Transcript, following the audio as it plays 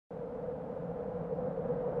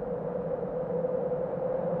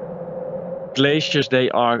Glaciers, they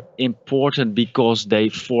are important because they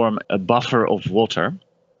form a buffer of water.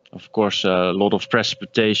 Of course, a lot of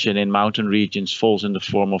precipitation in mountain regions falls in the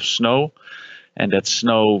form of snow, and that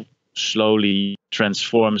snow slowly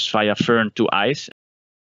transforms via firn to ice.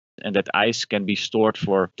 And that ice can be stored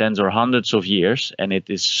for tens or hundreds of years, and it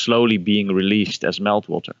is slowly being released as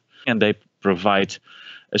meltwater. And they provide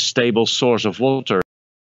a stable source of water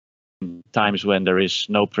in times when there is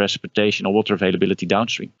no precipitation or water availability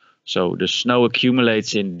downstream. So the snow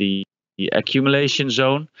accumulates in the accumulation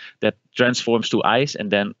zone that transforms to ice,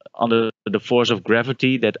 and then under the force of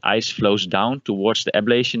gravity, that ice flows down towards the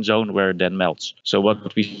ablation zone where it then melts. So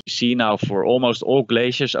what we see now for almost all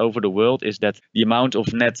glaciers over the world is that the amount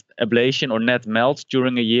of net ablation or net melt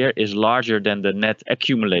during a year is larger than the net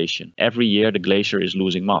accumulation. Every year the glacier is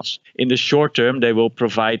losing mass. In the short term, they will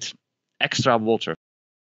provide extra water.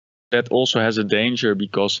 That also has a danger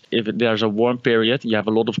because if there's a warm period, you have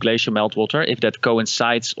a lot of glacier meltwater. If that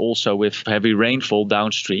coincides also with heavy rainfall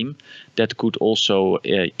downstream, that could also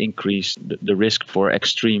increase the risk for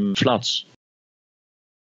extreme floods.